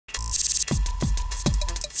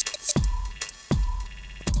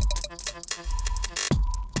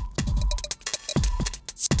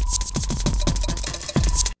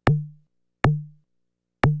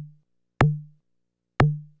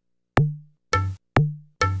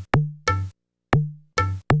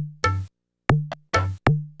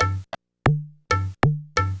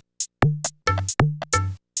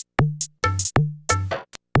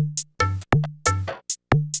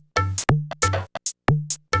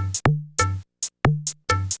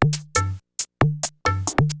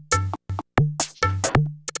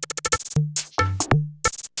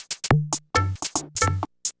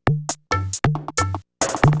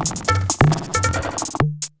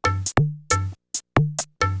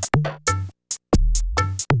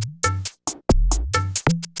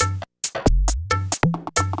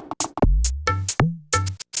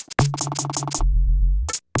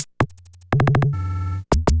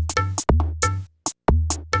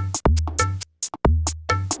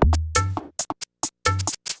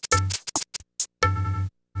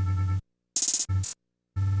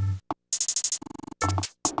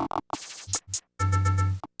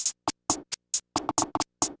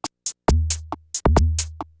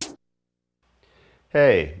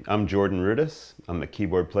Hey, I'm Jordan Rudess. I'm the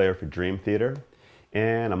keyboard player for Dream Theater.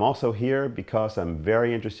 And I'm also here because I'm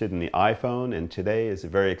very interested in the iPhone, and today is a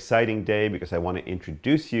very exciting day because I want to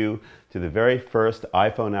introduce you to the very first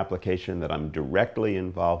iPhone application that I'm directly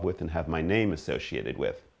involved with and have my name associated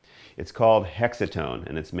with. It's called Hexatone,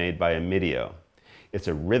 and it's made by Amidio. It's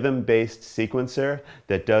a rhythm-based sequencer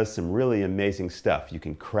that does some really amazing stuff. You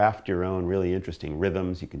can craft your own really interesting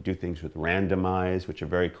rhythms. You can do things with randomize, which are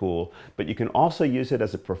very cool. But you can also use it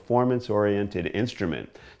as a performance-oriented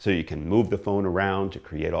instrument. So you can move the phone around to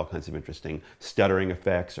create all kinds of interesting stuttering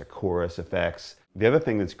effects or chorus effects. The other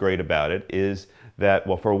thing that's great about it is that,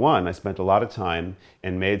 well, for one, I spent a lot of time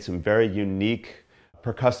and made some very unique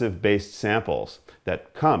percussive-based samples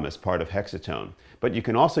that come as part of Hexatone. But you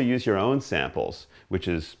can also use your own samples, which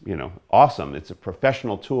is, awesome. It's a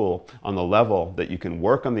professional tool on the level that you can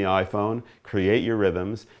work on the iPhone, create your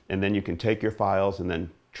rhythms, and then you can take your files and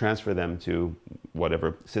then transfer them to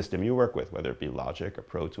whatever system you work with, whether it be Logic or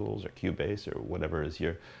Pro Tools or Cubase or whatever is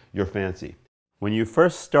your fancy. When you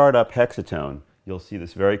first start up Hexatone, you'll see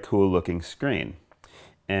this very cool looking screen.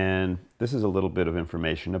 And this is a little bit of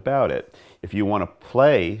information about it. If you want to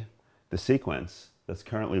play the sequence that's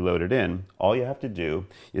currently loaded in, all you have to do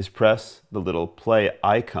is press the little play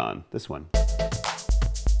icon, this one.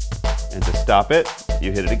 And to stop it,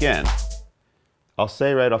 you hit it again. I'll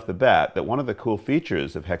say right off the bat that one of the cool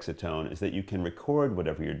features of Hexatone is that you can record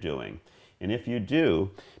whatever you're doing. And if you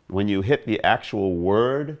do, when you hit the actual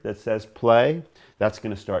word that says play, that's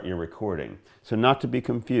going to start your recording. So not to be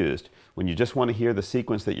confused, when you just want to hear the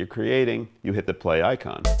sequence that you're creating, you hit the play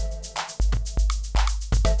icon.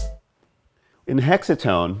 In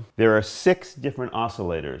Hexatone, there are 6 different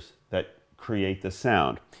oscillators that create the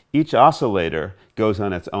sound. Each oscillator goes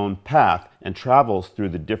on its own path and travels through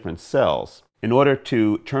the different cells. In order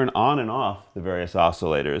to turn on and off the various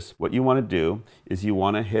oscillators, what you want to do is you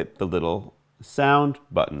want to hit the little sound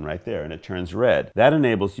button right there, and it turns red. That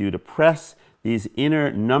enables you to press these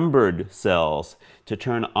inner numbered cells to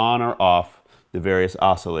turn on or off the various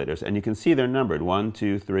oscillators. And you can see they're numbered 1,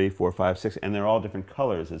 2, 3, 4, 5, 6, and they're all different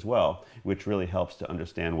colors as well, which really helps to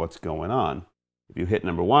understand what's going on. If you hit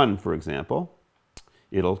number 1, for example,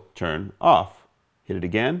 it'll turn off. Hit it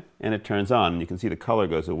again, and it turns on. And you can see the color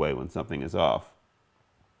goes away when something is off.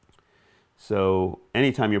 So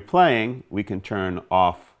anytime you're playing, we can turn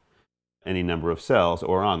off any number of cells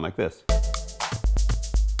or on like this.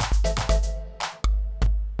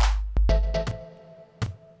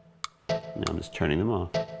 Now I'm just turning them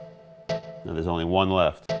off. Now there's only one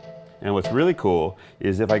left. And what's really cool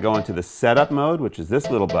is if I go into the setup mode, which is this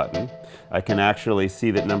little button, I can actually see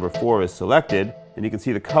that number 4 is selected, and you can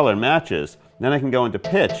see the color matches. Then I can go into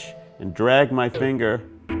pitch and drag my finger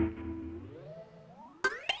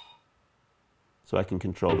so I can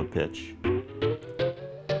control the pitch.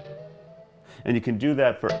 And you can do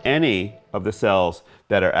that for any of the cells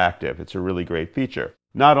that are active. It's a really great feature.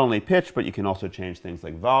 Not only pitch, but you can also change things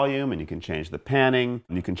like volume, and you can change the panning,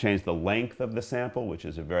 and you can change the length of the sample, which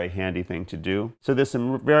is a very handy thing to do. So there's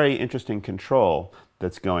some very interesting control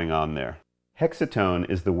that's going on there. Hexatone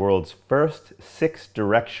is the world's first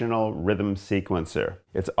 6-directional rhythm sequencer.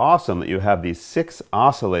 It's awesome that you have these 6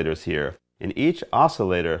 oscillators here, and each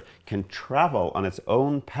oscillator can travel on its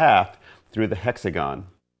own path through the hexagon.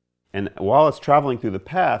 And while it's traveling through the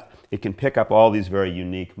path, it can pick up all these very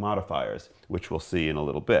unique modifiers, which we'll see in a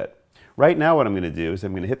little bit. Right now what I'm going to do is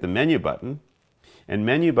I'm going to hit the menu button, and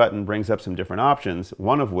menu button brings up some different options,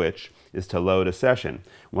 one of which is to load a session.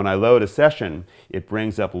 When I load a session, it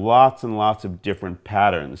brings up lots and lots of different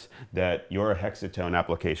patterns that your Hexatone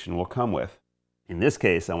application will come with. In this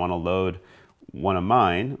case, I want to load one of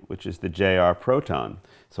mine, which is the JR Proton.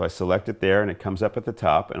 So I select it there, and it comes up at the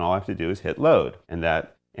top, and all I have to do is hit load, and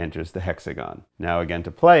that enters the hexagon. Now again,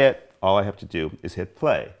 to play it, all I have to do is hit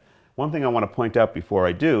play. One thing I want to point out before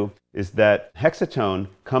I do is that Hexatone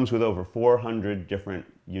comes with over 400 different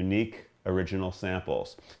unique original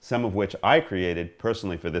samples, some of which I created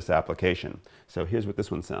personally for this application. So here's what this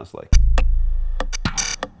one sounds like.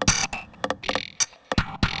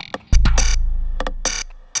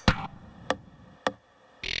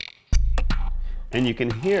 And you can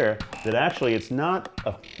hear that actually it's not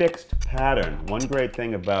a fixed pattern. One great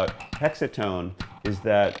thing about Hexatone is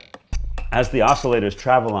that as the oscillators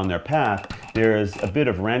travel on their path, there's a bit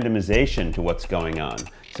of randomization to what's going on.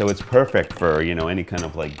 So it's perfect for, any kind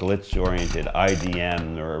of like glitch-oriented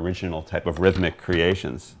IDM or original type of rhythmic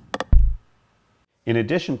creations. In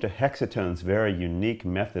addition to Hexatone's very unique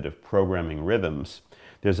method of programming rhythms,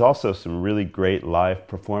 there's also some really great live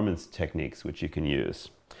performance techniques which you can use.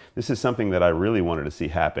 This is something that I really wanted to see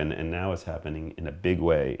happen, and now it's happening in a big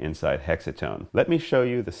way inside Hexatone. Let me show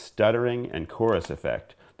you the stuttering and chorus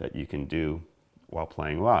effect that you can do while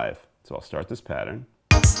playing live. So I'll start this pattern.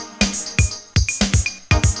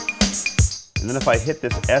 And then if I hit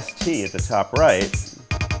this ST at the top right,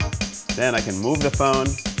 then I can move the phone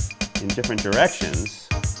in different directions,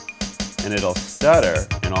 and it'll stutter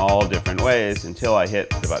in all different ways until I hit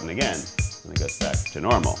the button again, and it goes back to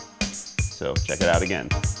normal. So check it out again.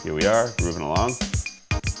 Here we are, grooving along.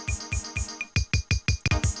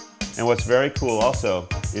 And what's very cool also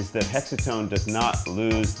is that Hexatone does not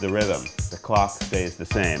lose the rhythm. The clock stays the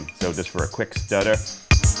same. So just for a quick stutter.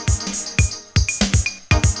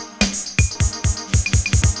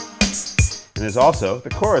 And there's also the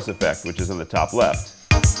chorus effect, which is on the top left.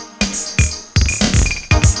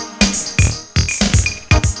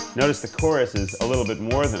 Notice the chorus is a little bit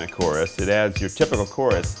more than a chorus. It adds your typical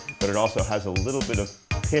chorus, but it also has a little bit of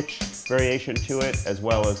pitch variation to it, as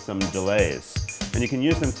well as some delays. And you can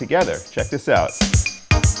use them together. Check this out.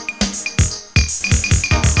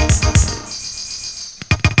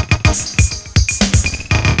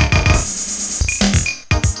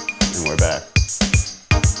 And we're back.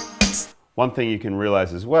 One thing you can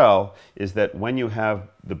realize as well is that when you have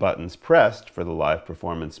the buttons pressed for the live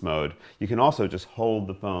performance mode, you can also just hold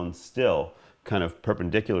the phone still, kind of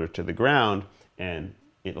perpendicular to the ground, and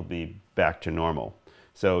it'll be back to normal.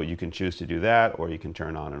 So you can choose to do that, or you can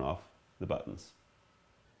turn on and off the buttons.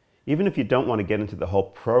 Even if you don't want to get into the whole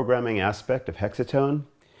programming aspect of Hexatone,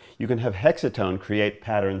 you can have Hexatone create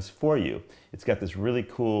patterns for you. It's got this really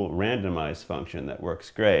cool randomize function that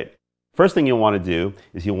works great. First thing you'll want to do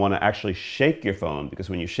is you'll want to actually shake your phone, because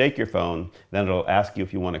when you shake your phone, then it'll ask you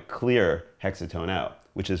if you want to clear Hexatone out,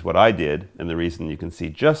 which is what I did, and the reason you can see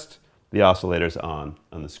just the oscillators on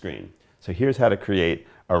the screen. So here's how to create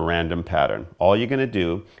a random pattern. All you're going to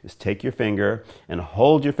do is take your finger and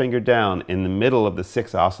hold your finger down in the middle of the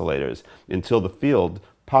 6 oscillators until the field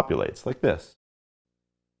populates like this.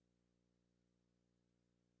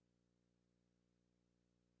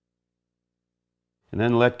 And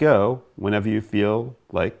then let go whenever you feel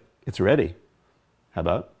like it's ready. How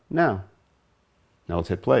about now? Now let's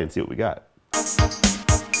hit play and see what we got.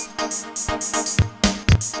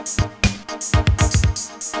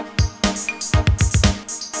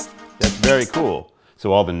 That's very cool.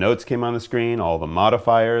 So all the notes came on the screen, all the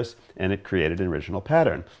modifiers, and it created an original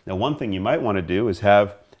pattern. Now one thing you might want to do is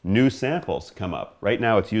have new samples come up. Right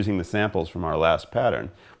now it's using the samples from our last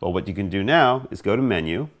pattern. Well, what you can do now is go to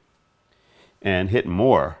Menu, and hit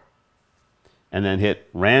More, and then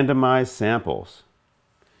hit Randomize Samples.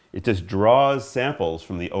 It just draws samples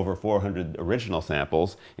from the over 400 original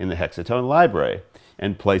samples in the Hexatone library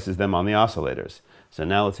and places them on the oscillators. So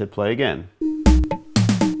now let's hit play again.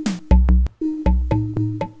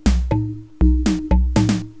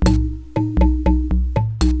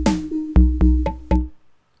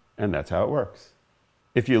 And that's how it works.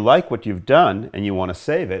 If you like what you've done and you want to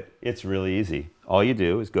save it, it's really easy. All you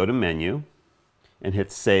do is go to Menu and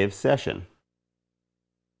hit Save Session.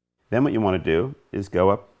 Then what you want to do is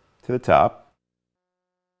go up to the top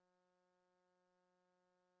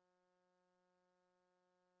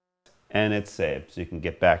and it's saved, so you can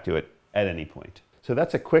get back to it at any point. So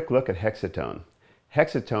that's a quick look at Hexatone.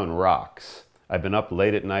 Hexatone rocks. I've been up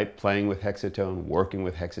late at night playing with Hexatone, working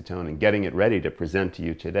with Hexatone, and getting it ready to present to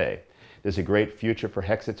you today. There's a great future for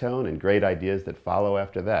Hexatone and great ideas that follow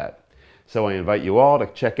after that. So I invite you all to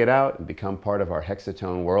check it out and become part of our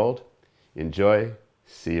Hexatone world. Enjoy.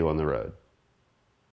 See you on the road.